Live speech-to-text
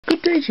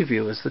Good day to you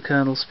viewers, the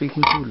Colonel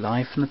speaking to you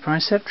live from the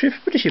Preceptory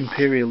for British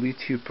Imperial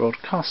YouTube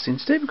Broadcasting.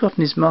 Today we've got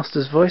in his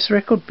master's voice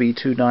record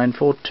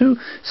B2942,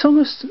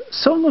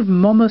 Song of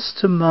Momus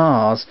to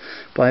Mars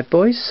by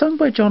Boyce, sung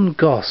by John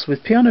Goss,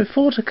 with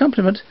pianoforte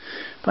accompaniment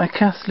by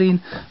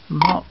Kathleen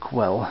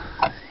Markwell.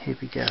 Here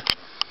we go.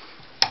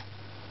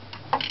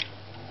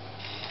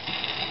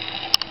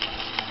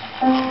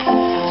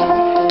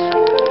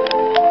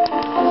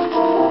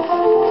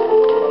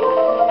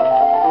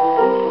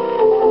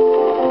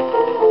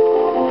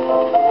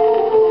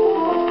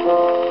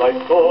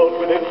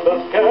 Within the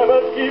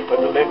scabbard keep,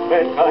 and let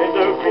mankind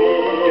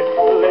agree,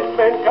 let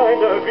mankind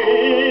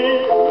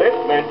agree, let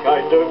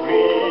mankind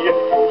agree.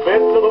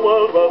 Best of the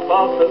world were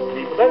fast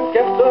asleep, and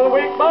kept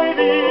awake by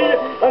thee,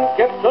 and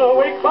kept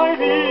awake by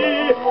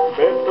thee.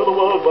 Best of the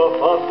world were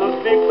fast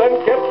asleep, and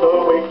kept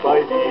awake by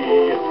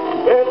thee.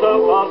 Better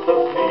fast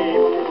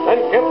asleep,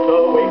 and kept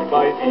awake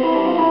by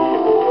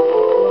thee.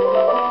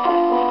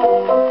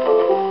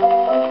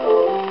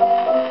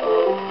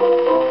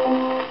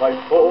 My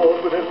soul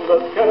within the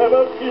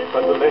scabbard keep,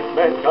 and let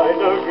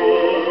mankind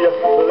agree,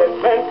 let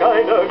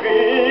mankind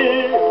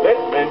agree, let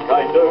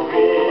mankind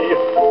agree.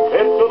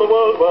 Best of the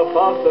world were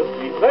fast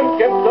asleep, and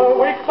kept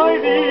awake by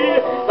thee,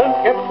 and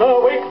kept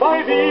awake by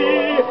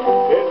thee.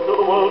 Best of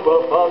the world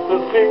were fast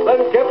asleep,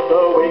 and kept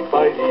awake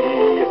by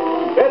thee.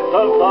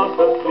 Better fast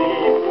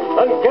asleep,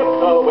 and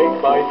kept awake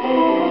by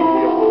thee.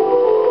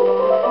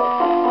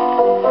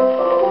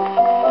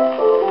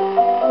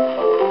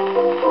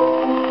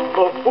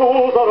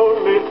 Fools are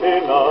only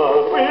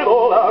sinners with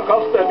all our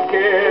cost and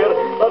care,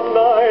 but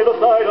neither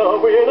side a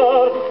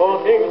winner,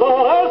 for things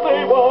are as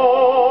they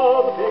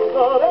were, things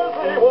are as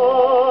they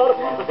were,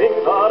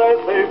 things are as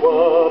they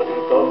were.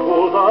 The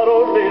fools are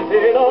only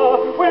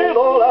sinners with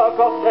all our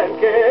cost and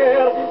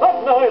care,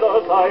 but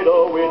neither side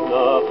a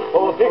winner,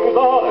 for things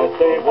are as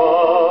they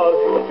were,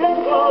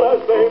 things are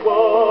as they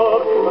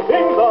were,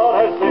 things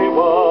are as they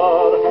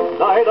were.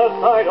 Neither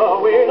side a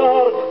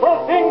winner, for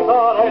things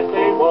are as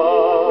they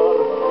were.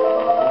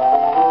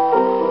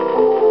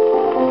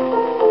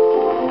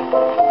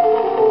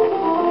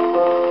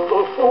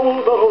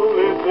 Fools are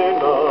only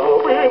sinner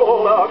with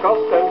all our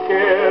cost and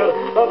care,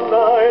 but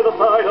neither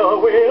side a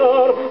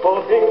winner,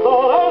 for things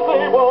are as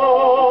they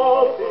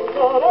were, things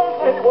are as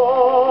they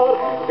were,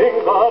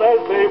 things are as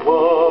they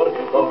were.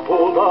 The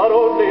fools are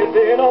only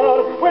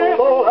sinner with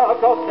all our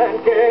cost and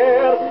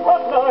care,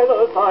 but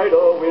neither side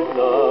a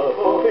winner,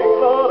 for things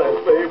are as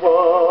they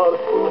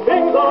were,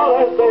 things are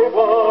as they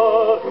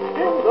were,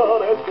 things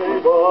are as they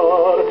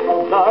were.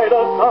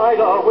 Neither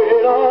side a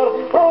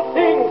winner, for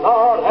things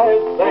are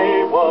as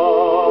they were.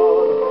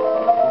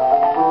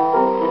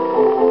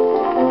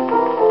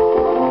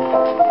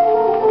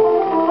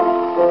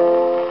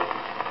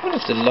 What a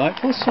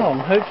delightful song.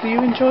 Hopefully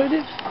you enjoyed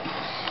it.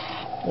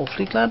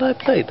 Awfully glad I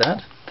played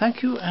that.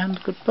 Thank you and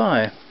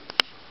goodbye.